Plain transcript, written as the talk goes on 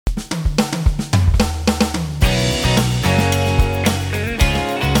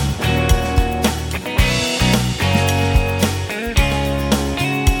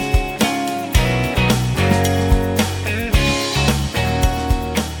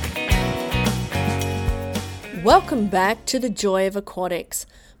Welcome back to The Joy of Aquatics.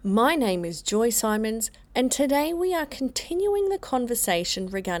 My name is Joy Simons, and today we are continuing the conversation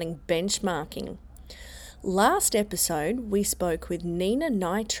regarding benchmarking. Last episode, we spoke with Nina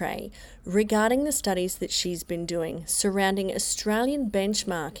Nitre regarding the studies that she's been doing surrounding Australian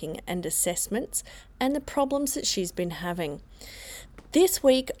benchmarking and assessments and the problems that she's been having. This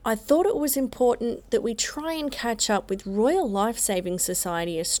week, I thought it was important that we try and catch up with Royal Lifesaving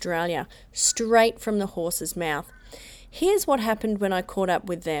Society Australia straight from the horse's mouth. Here's what happened when I caught up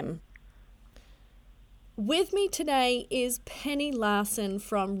with them. With me today is Penny Larsen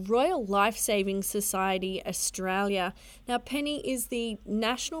from Royal Lifesaving Society Australia. Now, Penny is the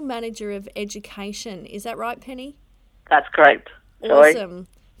National Manager of Education. Is that right, Penny? That's correct. Joy. Awesome.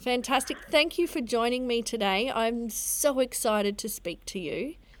 Fantastic. Thank you for joining me today. I'm so excited to speak to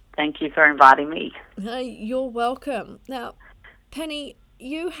you. Thank you for inviting me. You're welcome. Now, Penny,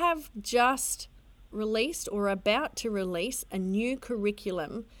 you have just released or about to release a new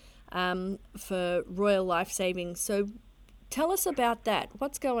curriculum for Royal Lifesaving. So tell us about that.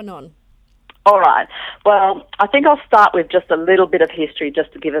 What's going on? All right. Well, I think I'll start with just a little bit of history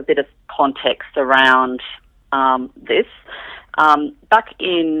just to give a bit of context around this. Back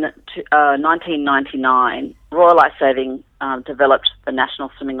in 1999, Royal Lifesaving developed the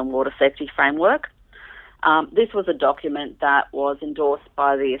National Swimming and Water Safety Framework. This was a document that was endorsed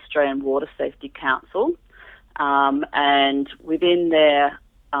by the Australian Water Safety Council, and within their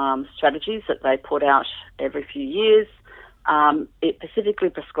strategies that they put out every few years, it specifically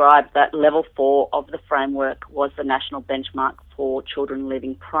prescribed that level 4 of the framework was the national benchmark for children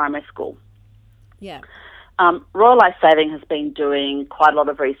leaving primary school. Yeah. Royal Lifesaving has been doing quite a lot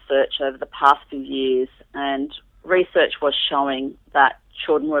of research over the past few years, and research was showing that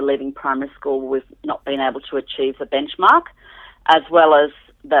children were leaving primary school with not being able to achieve the benchmark, as well as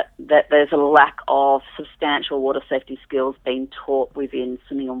that there's a lack of substantial water safety skills being taught within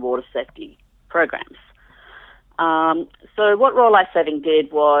swimming and water safety programs. So what Royal Lifesaving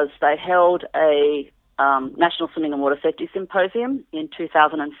did was they held a National Swimming and Water Safety Symposium in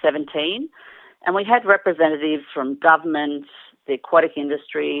 2017, and we had representatives from government, the aquatic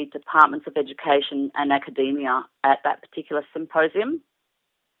industry, departments of education and academia at that particular symposium.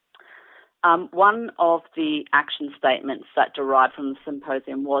 One of the action statements that derived from the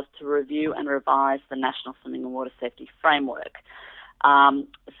symposium was to review and revise the National Swimming and Water Safety Framework.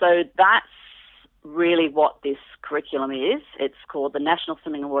 So that's really what this curriculum is. It's called the National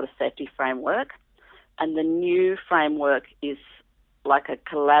Swimming and Water Safety Framework, and the new framework is like a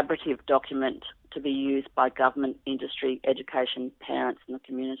collaborative document to be used by government, industry, education, parents and the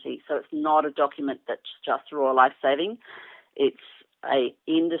community. So it's not a document that's just Royal Lifesaving. It's a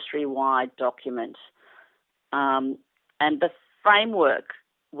industry-wide document. And the framework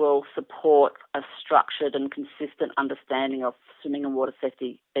will support a structured and consistent understanding of swimming and water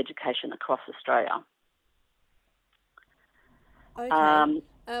safety education across Australia. Okay.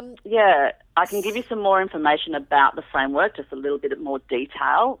 I can give you some more information about the framework, just a little bit more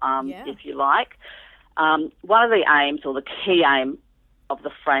detail, if you like. One of the aims, or the key aim of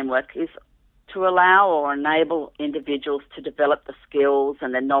the framework, is to allow or enable individuals to develop the skills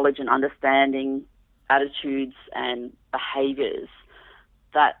and their knowledge and understanding, attitudes and behaviours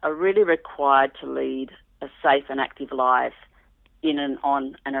that are really required to lead a safe and active life in and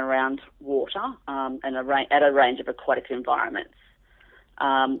on and around water and at a range of aquatic environments.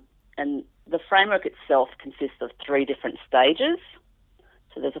 And the framework itself consists of 3 different stages.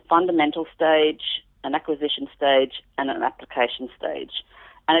 So there's a fundamental stage, an acquisition stage, and an application stage.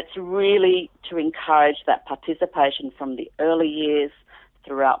 And it's really to encourage that participation from the early years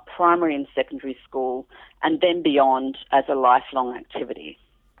throughout primary and secondary school, and then beyond as a lifelong activity.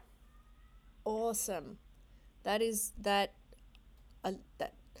 Awesome. I guess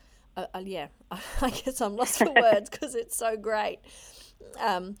I'm lost for words because it's so great.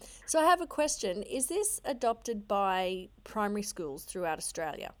 So I have a question. Is this adopted by primary schools throughout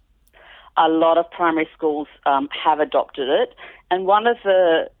Australia? A lot of primary schools have adopted it, and one of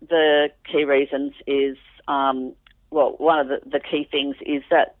the key reasons is, one of the key things is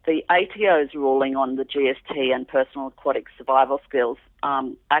that the ATO's ruling on the GST and personal aquatic survival skills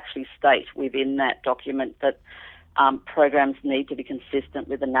actually state within that document that programs need to be consistent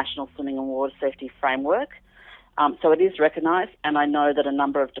with the National Swimming and Water Safety Framework. So it is recognised, and I know that a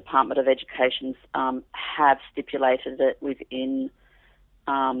number of Department of Educations have stipulated it within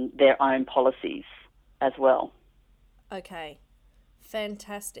their own policies as well. Okay,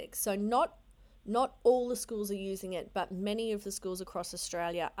 fantastic. So not all the schools are using it, but many of the schools across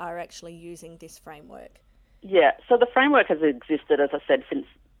Australia are actually using this framework. Yeah, so the framework has existed, as I said, since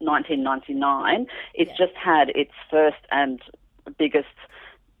 1999. It's just had its first and biggest,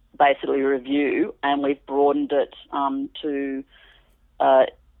 basically, review, and we've broadened it to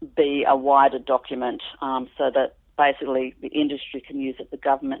be a wider document so that basically the industry can use it, the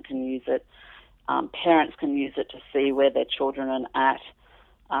government can use it, parents can use it to see where their children are at,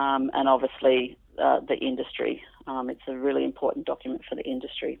 and obviously the industry. It's a really important document for the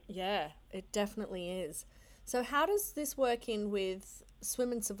industry. Yeah, it definitely is. So how does this work in with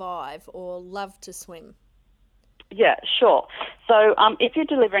Swim and Survive or Love to Swim? Yeah, sure. So if you're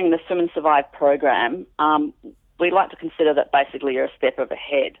delivering the Swim and Survive program, we like to consider that basically you're a step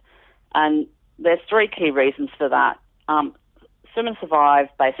ahead. And there's three key reasons for that. Swim and Survive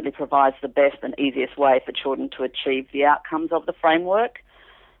basically provides the best and easiest way for children to achieve the outcomes of the framework.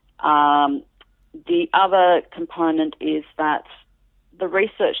 The other component is that the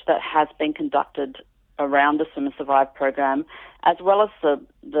research that has been conducted around the Swim and Survive program, as well as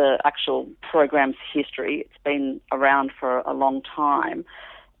the actual program's history, it's been around for a long time,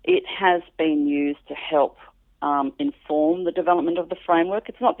 it has been used to help inform the development of the framework.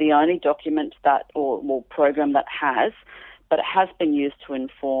 It's not the only document or program that has, but it has been used to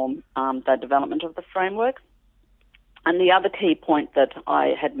inform the development of the framework. And the other key point that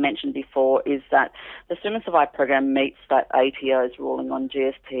I had mentioned before is that the Swim and Survive program meets that ATO's ruling on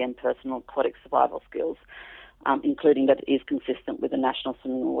GST and personal aquatic survival skills, including that it is consistent with the National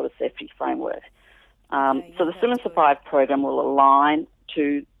Swimming and Water Safety Framework. So the Swim and Survive program will align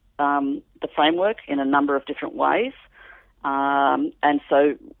to the framework in a number of different ways. And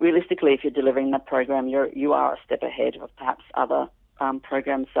so realistically, if you're delivering that program, you are a step ahead of perhaps other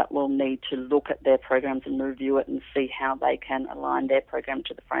programs that will need to look at their programs and review it and see how they can align their program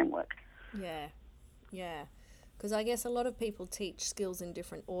to the framework. Yeah. Because I guess a lot of people teach skills in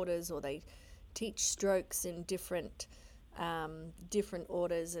different orders, or they teach strokes in different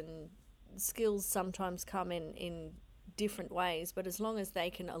orders, and skills sometimes come in different ways. But as long as they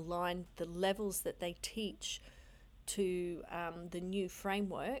can align the levels that they teach to the new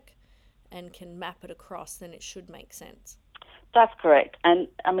framework and can map it across, then it should make sense. That's correct. And,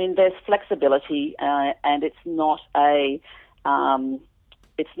 I mean, there's flexibility and it's not a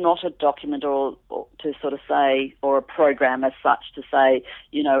document or to sort of say, or a program as such to say,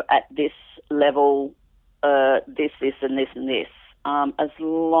 at this level, this, and this, and this. As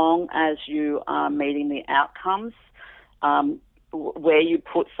long as you are meeting the outcomes, where you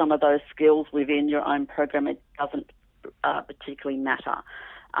put some of those skills within your own program, it doesn't particularly matter.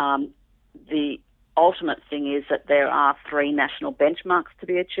 The ultimate thing is that there are 3 national benchmarks to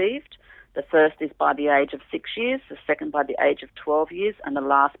be achieved. The first is by the age of 6 years, the second by the age of 12 years, and the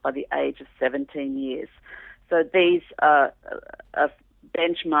last by the age of 17 years. So these are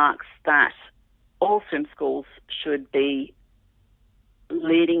benchmarks that all swim schools should be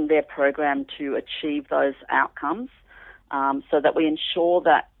leading their program to achieve those outcomes, so that we ensure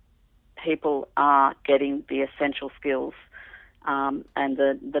that people are getting the essential skills and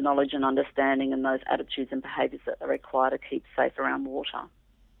the knowledge and understanding and those attitudes and behaviours that are required to keep safe around water.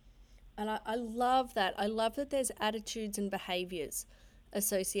 And I love that. I love that there's attitudes and behaviours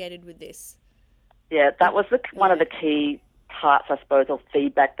associated with this. Yeah, that was one of the key parts, I suppose, of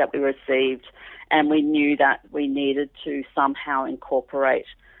feedback that we received, and we knew that we needed to somehow incorporate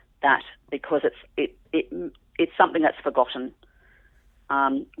that because it's something that's forgotten.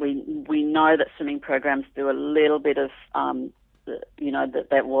 We know that swimming programs do a little bit of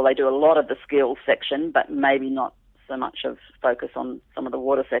they do a lot of the skills section, but maybe not so much of focus on some of the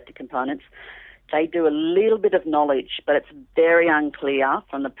water safety components. They do a little bit of knowledge, but it's very unclear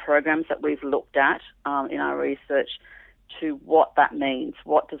from the programs that we've looked at in our research to what that means.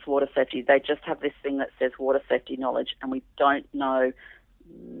 What does water safety? They just have this thing that says water safety knowledge, and we don't know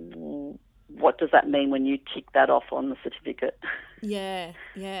what does that mean when you tick that off on the certificate. Yeah.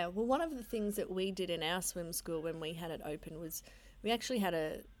 Well, one of the things that we did in our swim school when we had it open was we actually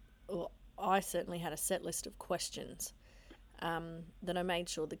had I certainly had a set list of questions that I made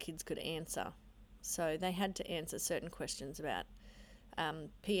sure the kids could answer. So they had to answer certain questions about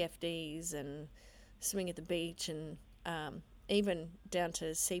PFDs and swimming at the beach and even down to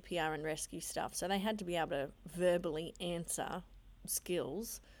CPR and rescue stuff. So they had to be able to verbally answer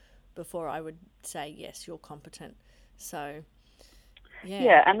skills before I would say, yes, you're competent. So,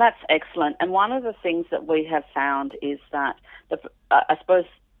 yeah, and that's excellent. And one of the things that we have found is that, I suppose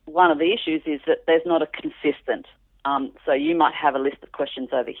one of the issues is that there's not a consistent. So you might have a list of questions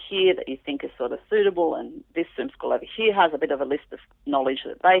over here that you think is sort of suitable, and this swim school over here has a bit of a list of knowledge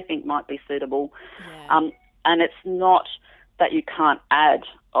that they think might be suitable. Yeah. And it's not that you can't add,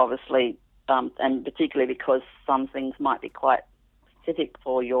 obviously, and particularly because some things might be quite specific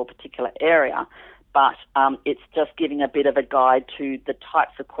for your particular area, but it's just giving a bit of a guide to the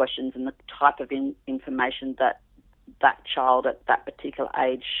types of questions and the type of information that child at that particular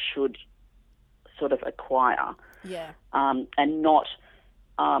age should sort of acquire. Yeah. And not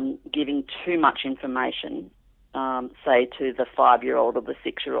giving too much information, say to the 5-year-old or the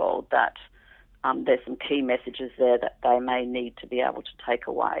 6-year-old, that there's some key messages there that they may need to be able to take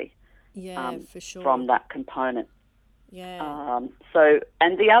away. Yeah, for sure. From that component. Yeah.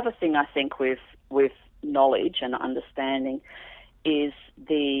 And the other thing I think with knowledge and understanding is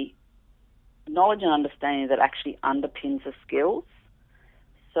the knowledge and understanding that actually underpins the skills.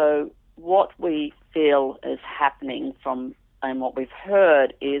 So what we feel is happening and what we've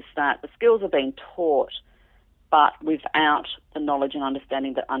heard is that the skills are being taught, but without the knowledge and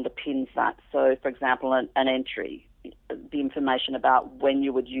understanding that underpins that. So, for example, an entry, the information about when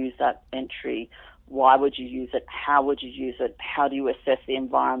you would use that entry, why would you use it, how would you use it, how do you assess the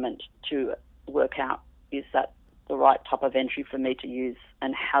environment to work out, is that the right type of entry for me to use,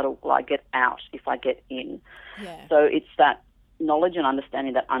 and how do I get out if I get in? Yeah. So it's that knowledge and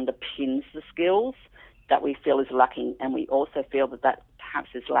understanding that underpins the skills that we feel is lacking, and we also feel that perhaps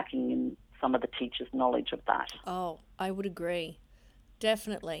is lacking in some of the teachers' knowledge of that. Oh, I would agree.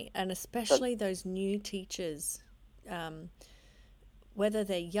 Definitely. And especially those new teachers, whether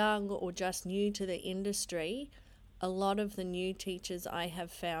they're young or just new to the industry, a lot of the new teachers I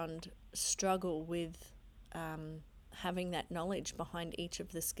have found struggle with having that knowledge behind each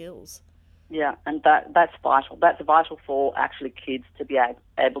of the skills. Yeah, and that's vital. That's vital for actually kids to be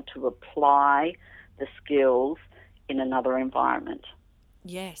able to apply the skills in another environment.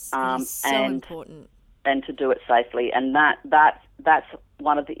 Yes, it's so important. And to do it safely. And that's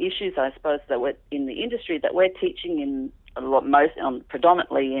one of the issues, I suppose, that we're in the industry, that we're teaching in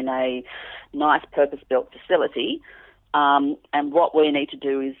predominantly in a nice purpose-built facility. And what we need to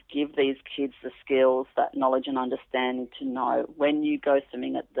do is give these kids the skills, that knowledge and understanding to know when you go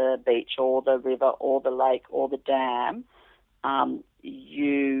swimming at the beach or the river or the lake or the dam,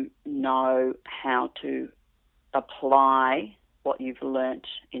 you know how to apply what you've learnt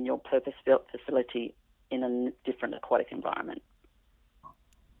in your purpose-built facility in a different aquatic environment.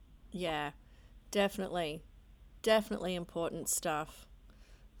 Yeah, definitely. Definitely important stuff.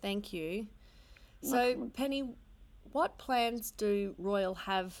 Thank you. So, Penny, what plans do Royal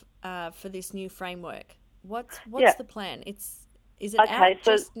have for this new framework? What's the plan? Is it out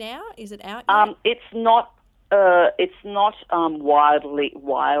just now? Is it out yet? It's not. It's not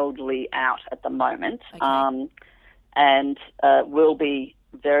wildly out at the moment, Okay. And will be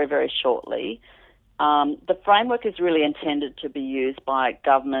very, very shortly. The framework is really intended to be used by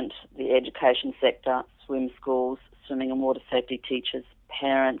government, the education sector, swim schools, swimming and water safety teachers,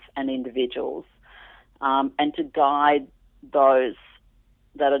 parents and individuals, and to guide those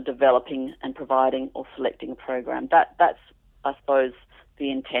that are developing and providing or selecting a program. That's, I suppose, the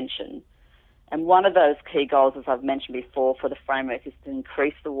intention. And one of those key goals, as I've mentioned before, for the framework is to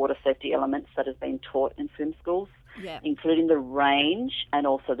increase the water safety elements that have been taught in swim schools, including the range and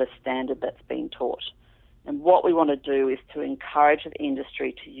also the standard that's being taught. And what we want to do is to encourage the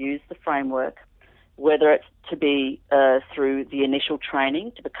industry to use the framework, whether it's to be through the initial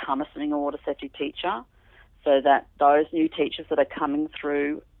training to become a swimming and water safety teacher, so that those new teachers that are coming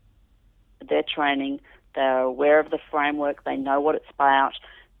through their training, they're aware of the framework, they know what it's about,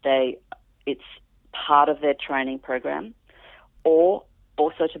 it's part of their training program, or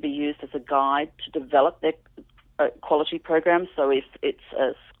also to be used as a guide to develop their quality program. So if it's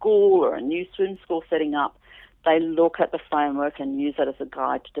a school or a new swim school setting up, they look at the framework and use it as a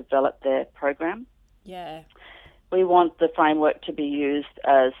guide to develop their program. Yeah. We want the framework to be used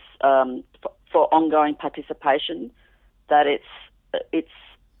as for ongoing participation, that it's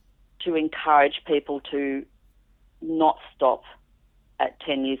to encourage people to not stop at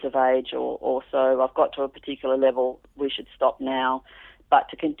 10 years of age or so. I've got to a particular level, we should stop now, but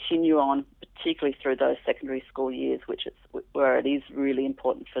to continue on, particularly through those secondary school years, where it is really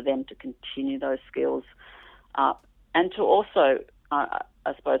important for them to continue those skills up, and to also, I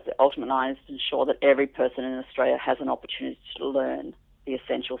suppose, the ultimate line is to ensure that every person in Australia has an opportunity to learn the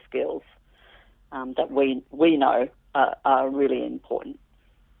essential skills that we know are really important.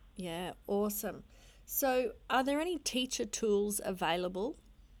 Yeah, awesome. So are there any teacher tools available?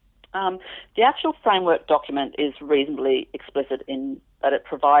 The actual framework document is reasonably explicit in that it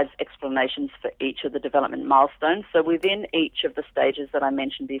provides explanations for each of the development milestones. So within each of the stages that I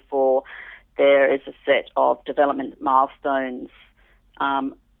mentioned before, there is a set of development milestones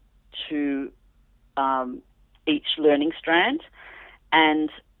to each learning strand. And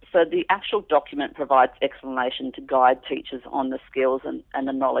So the actual document provides explanation to guide teachers on the skills and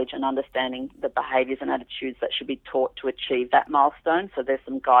the knowledge and understanding the behaviours and attitudes that should be taught to achieve that milestone. So there's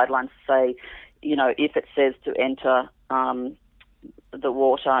some guidelines to say, if it says to enter the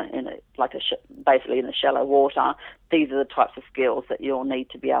water in basically in the shallow water, these are the types of skills that you'll need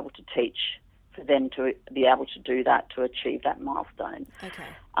to be able to teach for them to be able to do that, to achieve that milestone. Okay.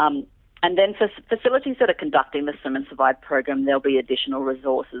 And then for facilities that are conducting the Swim and Survive program, there'll be additional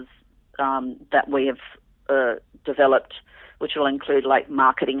resources that we have developed, which will include like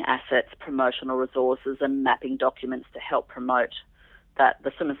marketing assets, promotional resources, and mapping documents to help promote that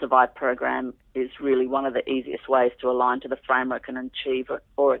the Swim and Survive program is really one of the easiest ways to align to the framework and achieve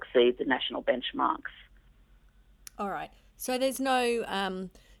or exceed the national benchmarks. All right. So there's no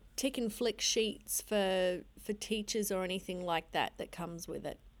tick and flick sheets for teachers or anything like that comes with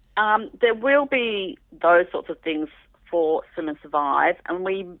it? There will be those sorts of things for Swim and Survive, and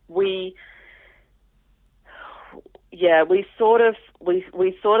we sort of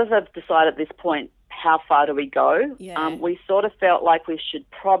have decided at this point, how far do we go? Yeah. We sort of felt like we should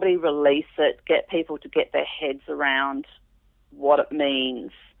probably release it, get people to get their heads around what it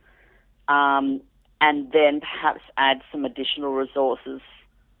means, and then perhaps add some additional resources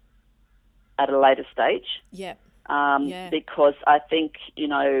at a later stage. Yeah. Because I think,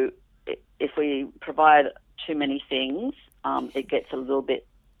 if we provide too many things, it gets a little bit...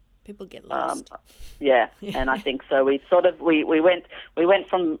 People get lost. And I think so. We went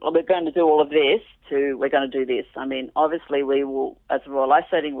from we're going to do all of this to we're going to do this. I mean, obviously we will, as Royal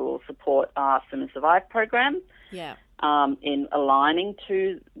Lifesaving, we will support our Swim and Survive program. Yeah. In aligning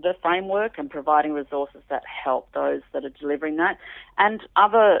to the framework and providing resources that help those that are delivering that, and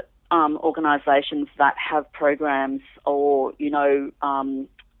other organisations that have programs or,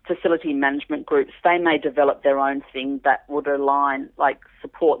 facility management groups, they may develop their own thing that would align, like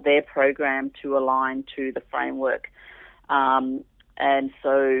support their program to align to the framework. And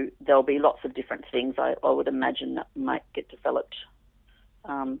so there'll be lots of different things I would imagine that might get developed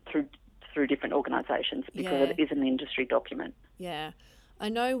through different organisations because it is an industry document. Yeah. I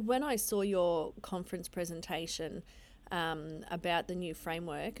know when I saw your conference presentation about the new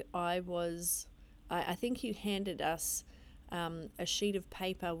framework, I think you handed us a sheet of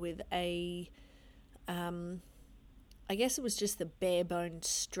paper with I guess it was just the bare bones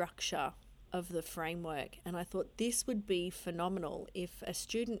structure of the framework, and I thought this would be phenomenal. If a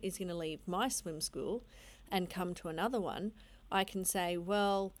student is going to leave my swim school and come to another one, I can say,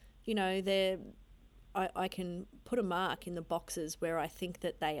 well, I can put a mark in the boxes where I think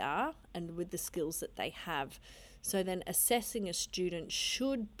that they are and with the skills that they have. So then assessing a student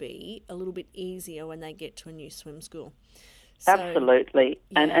should be a little bit easier when they get to a new swim school. So, absolutely.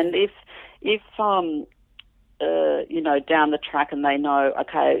 Yeah. And if down the track and they know,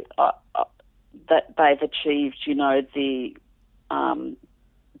 okay, that they've achieved, the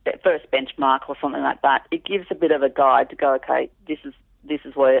first benchmark or something like that, it gives a bit of a guide to go, okay, this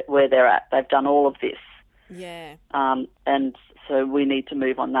is where they're at. They've done all of this. Yeah. And so we need to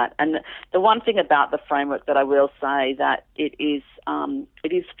move on that. And the one thing about the framework that I will say that it is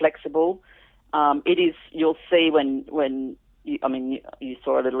flexible. It is. You'll see when you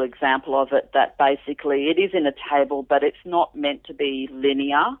saw a little example of it, that basically it is in a table, but it's not meant to be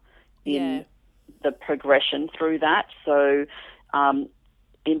linear in the progression through that. So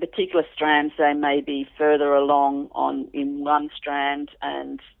in particular strands, they may be further along in one strand,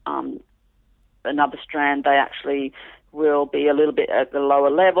 and another strand they actually will be a little bit at the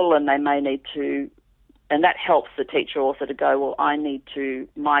lower level, and they may need to, and that helps the teacher also to go, well, I need to,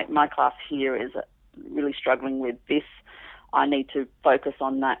 my class here is really struggling with this. I need to focus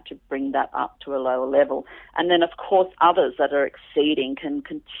on that to bring that up to a lower level. And then, of course, others that are exceeding can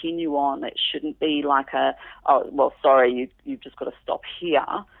continue on. It shouldn't be like you've just got to stop here.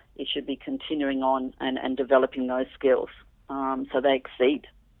 It should be continuing on and developing those skills so they exceed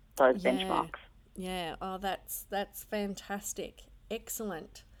those benchmarks. Yeah. Oh, that's fantastic.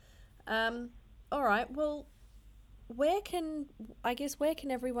 Excellent. All right. Well, where can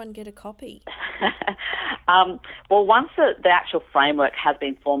everyone get a copy? Well, once the actual framework has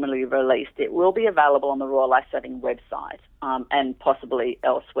been formally released, it will be available on the Royal Lifesaving website and possibly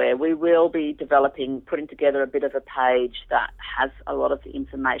elsewhere. We will be putting together a bit of a page that has a lot of the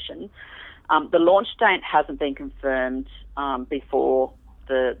information. The launch date hasn't been confirmed before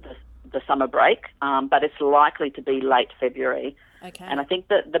the summer break, but it's likely to be late February. Okay. And I think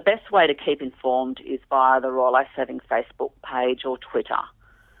that the best way to keep informed is via the Royal Lifesaving Facebook page or Twitter.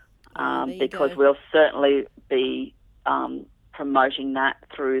 Because we'll certainly be promoting that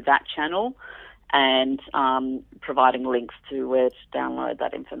through that channel. and providing links to where to download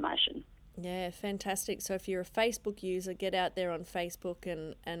that information. Yeah, fantastic. So if you're a Facebook user, get out there on Facebook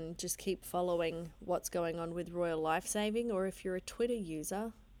and just keep following what's going on with Royal Lifesaving, or if you're a Twitter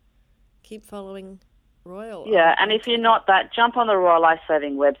user, keep following Royal. Yeah, and if you're not that, jump on the Royal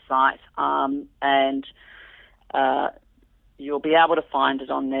Lifesaving website and you'll be able to find it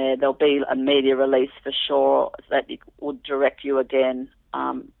on there. There'll be a media release for sure that would direct you again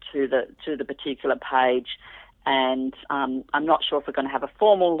to the particular page. And I'm not sure if we're going to have a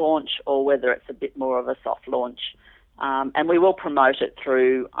formal launch or whether it's a bit more of a soft launch. And we will promote it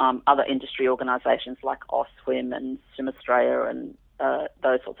through other industry organisations like Ausswim and Swim Australia and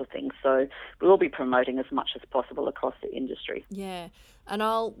those sorts of things. So we will be promoting as much as possible across the industry. Yeah, and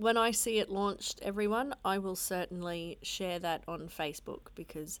when I see it launched, everyone, I will certainly share that on Facebook,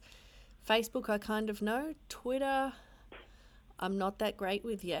 because Facebook I kind of know, Twitter I'm not that great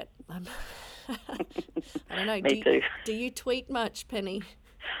with yet. I don't know. Me too. Do you tweet much, Penny?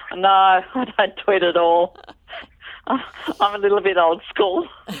 No, I don't tweet at all. I'm a little bit old school.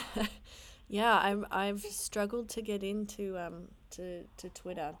 Yeah, I've struggled to get into to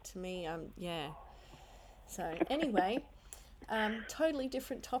Twitter. To me, yeah. So anyway, totally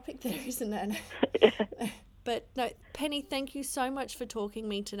different topic there, isn't it? Yeah. But no, Penny, thank you so much for talking to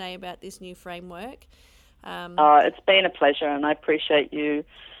me today about this new framework. It's been a pleasure, and I appreciate you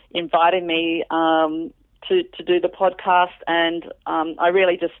inviting me to do the podcast. And I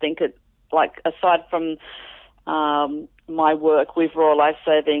really just think it, like, aside from my work with Royal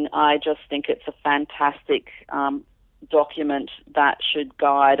Lifesaving, I just think it's a fantastic document that should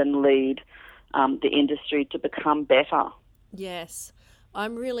guide and lead the industry to become better. Yes,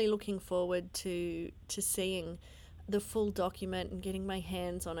 I'm really looking forward to seeing the full document and getting my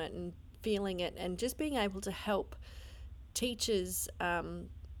hands on it and feeling it, and just being able to help teachers,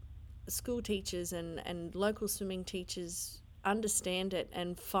 school teachers and local swimming teachers understand it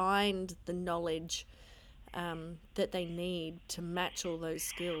and find the knowledge that they need to match all those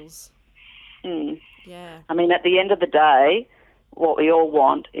skills. Yeah. I mean, at the end of the day, what we all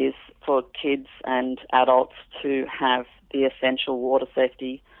want is for kids and adults to have the essential water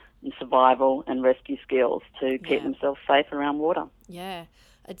safety and survival and rescue skills to keep themselves safe around water. Yeah.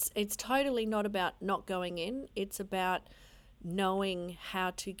 It's totally not about not going in. It's about knowing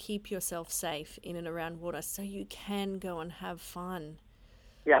how to keep yourself safe in and around water so you can go and have fun.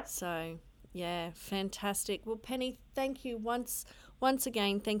 Yeah. So, yeah, fantastic. Well, Penny, thank you once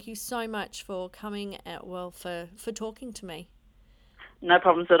again. Thank you so much for coming out, for talking to me. No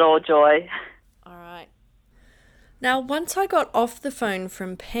problems at all, Joy. All right. Now, once I got off the phone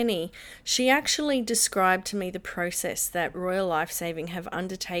from Penny, she actually described to me the process that Royal Lifesaving have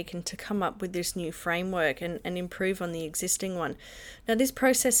undertaken to come up with this new framework and improve on the existing one. Now, this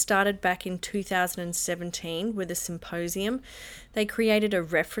process started back in 2017 with a symposium. They created a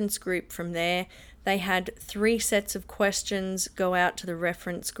reference group from there. They had 3 sets of questions go out to the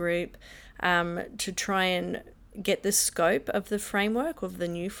reference group to try and get the scope of the framework, of the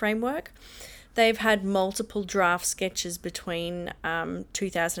new framework. They've had multiple draft sketches between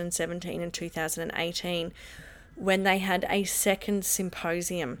 2017 and 2018 when they had a second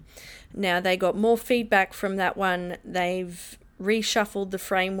symposium. Now, they got more feedback from that one. They've reshuffled the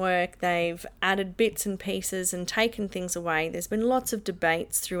framework. They've added bits and pieces and taken things away. There's been lots of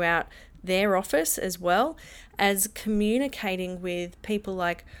debates throughout their office, as well as communicating with people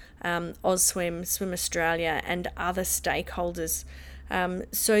like Ausswim, Swim Australia and other stakeholders.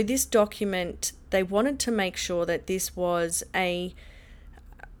 So this document, they wanted to make sure that this was a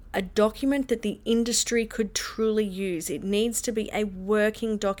document that the industry could truly use. It needs to be a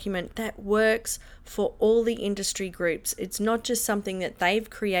working document that works for all the industry groups. It's not just something that they've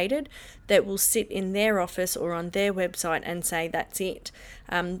created that will sit in their office or on their website and say that's it.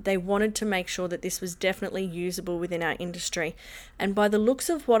 They wanted to make sure that this was definitely usable within our industry. And by the looks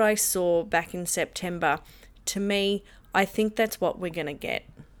of what I saw back in September, to me, I think that's what we're going to get.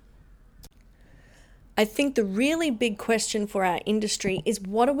 I think the really big question for our industry is,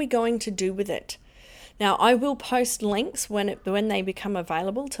 what are we going to do with it? Now, I will post links when they become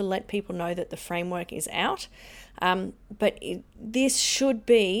available to let people know that the framework is out. But this should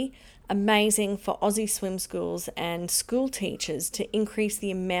be amazing for Aussie swim schools and school teachers to increase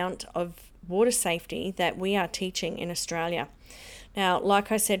the amount of water safety that we are teaching in Australia. Now,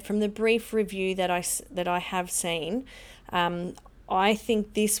 like I said, from the brief review that I have seen, I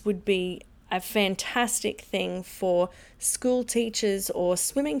think this would be a fantastic thing for school teachers or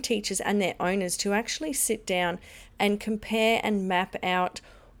swimming teachers and their owners to actually sit down and compare and map out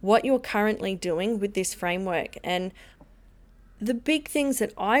what you're currently doing with this framework. And the big things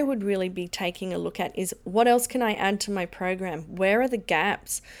that I would really be taking a look at is, what else can I add to my program? Where are the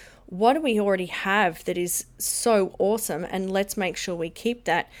gaps? What do we already have that is so awesome? And let's make sure we keep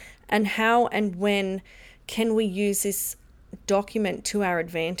that. And how and when can we use this document to our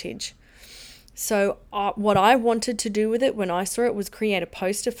advantage? So what I wanted to do with it when I saw it was create a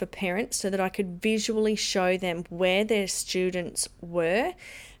poster for parents so that I could visually show them where their students were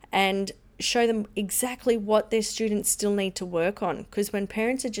and show them exactly what their students still need to work on. Because when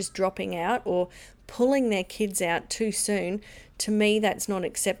parents are just dropping out or pulling their kids out too soon, to me that's not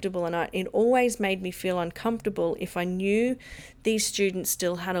acceptable, and it always made me feel uncomfortable if I knew these students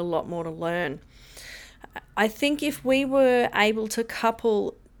still had a lot more to learn. I think if we were able to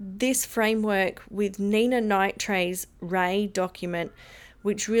couple this framework with Nina Nitrae's RAY document,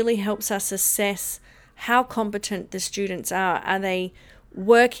 which really helps us assess how competent the students are they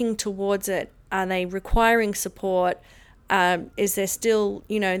working towards it? Are they requiring support? Is there still,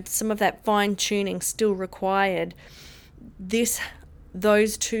 some of that fine tuning still required?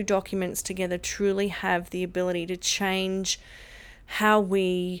 Those two documents together truly have the ability to change how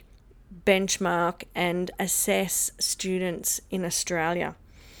we benchmark and assess students in Australia.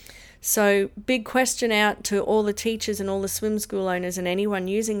 So, big question out to all the teachers and all the swim school owners and anyone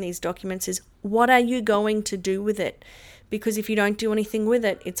using these documents is, what are you going to do with it? Because if you don't do anything with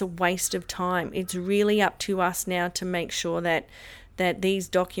it, it's a waste of time. It's really up to us now to make sure that these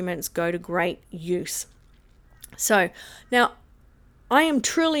documents go to great use. So, now I am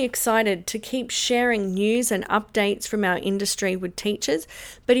truly excited to keep sharing news and updates from our industry with teachers.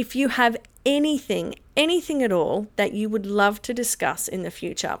 But if you have anything at all that you would love to discuss in the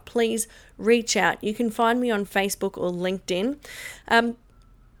future, please reach out. You can find me on Facebook or LinkedIn.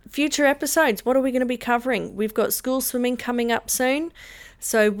 Future episodes, what are we going to be covering? We've got school swimming coming up soon,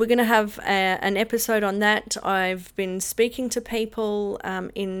 so we're going to have an episode on that. I've been speaking to people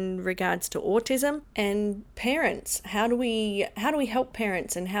in regards to autism and parents. How do we help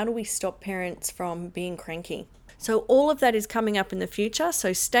parents, and how do we stop parents from being cranky? So all of that is coming up in the future,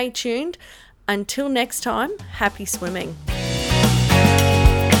 so stay tuned. Until next time, happy swimming.